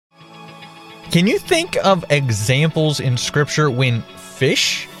Can you think of examples in Scripture when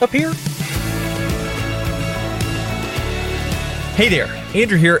fish appear? Hey there,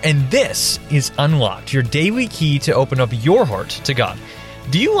 Andrew here, and this is Unlocked, your daily key to open up your heart to God.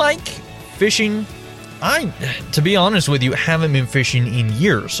 Do you like fishing? I, to be honest with you, haven't been fishing in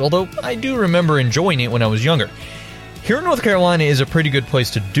years, although I do remember enjoying it when I was younger. Here in North Carolina is a pretty good place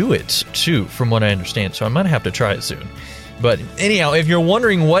to do it, too, from what I understand, so I might have to try it soon. But anyhow, if you're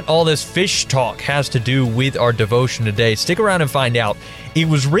wondering what all this fish talk has to do with our devotion today, stick around and find out. It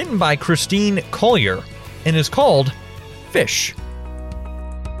was written by Christine Collier and is called Fish.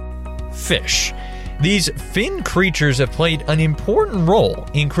 Fish. These fin creatures have played an important role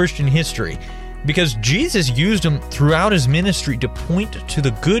in Christian history because Jesus used them throughout his ministry to point to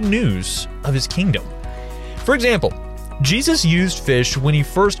the good news of his kingdom. For example, Jesus used fish when he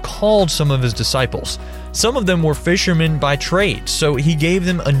first called some of his disciples. Some of them were fishermen by trade, so he gave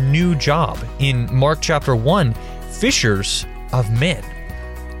them a new job. In Mark chapter 1, fishers of men.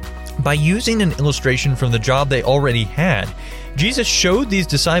 By using an illustration from the job they already had, Jesus showed these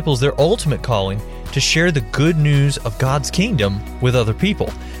disciples their ultimate calling to share the good news of God's kingdom with other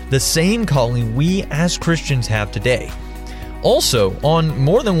people, the same calling we as Christians have today. Also, on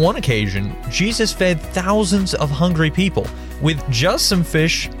more than one occasion, Jesus fed thousands of hungry people with just some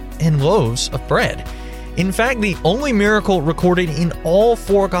fish and loaves of bread. In fact, the only miracle recorded in all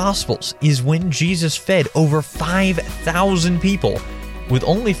four Gospels is when Jesus fed over 5,000 people with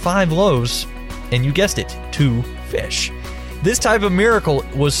only 5 loaves, and you guessed it, 2 fish. This type of miracle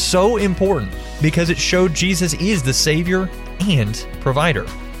was so important because it showed Jesus is the Savior and provider.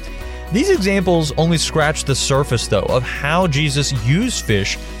 These examples only scratch the surface, though, of how Jesus used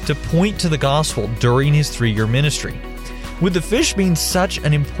fish to point to the gospel during his 3-year ministry. With the fish being such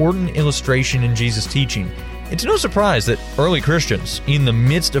an important illustration in Jesus' teaching, it's no surprise that early Christians, in the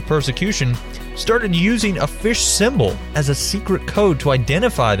midst of persecution, started using a fish symbol as a secret code to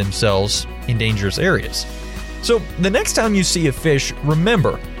identify themselves in dangerous areas. So, the next time you see a fish,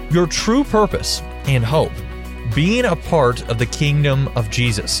 remember your true purpose and hope. Being a part of the kingdom of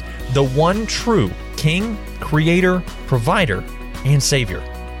Jesus, the one true King, Creator, Provider, and Savior.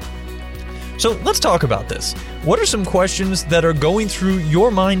 So let's talk about this. What are some questions that are going through your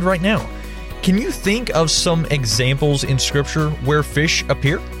mind right now? Can you think of some examples in Scripture where fish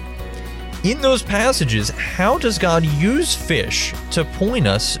appear? In those passages, how does God use fish to point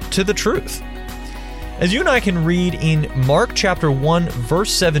us to the truth? As you and I can read in Mark chapter 1,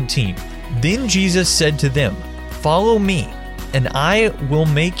 verse 17, "Then Jesus said to them, 'Follow me, and I will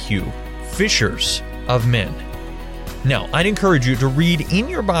make you fishers of men.'" Now, I'd encourage you to read in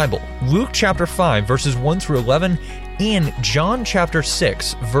your Bible Luke chapter 5, verses 1 through 11, and John chapter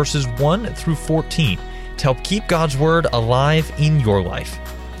 6, verses 1 through 14, to help keep God's Word alive in your life.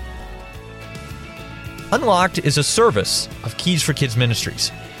 Unlocked is a service of Keys for Kids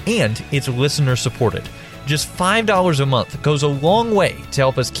Ministries, and it's listener-supported. Just $5 a month goes a long way to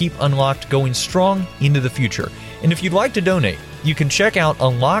help us keep Unlocked going strong into the future. And if you'd like to donate, you can check out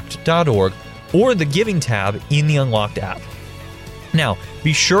unlocked.org or the Giving tab in the Unlocked app. Now,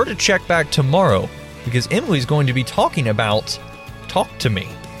 be sure to check back tomorrow because Emily's going to be talking about Talk to Me.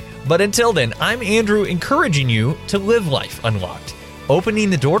 But until then, I'm Andrew, encouraging you to live life unlocked, opening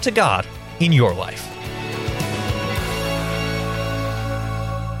the door to God in your life.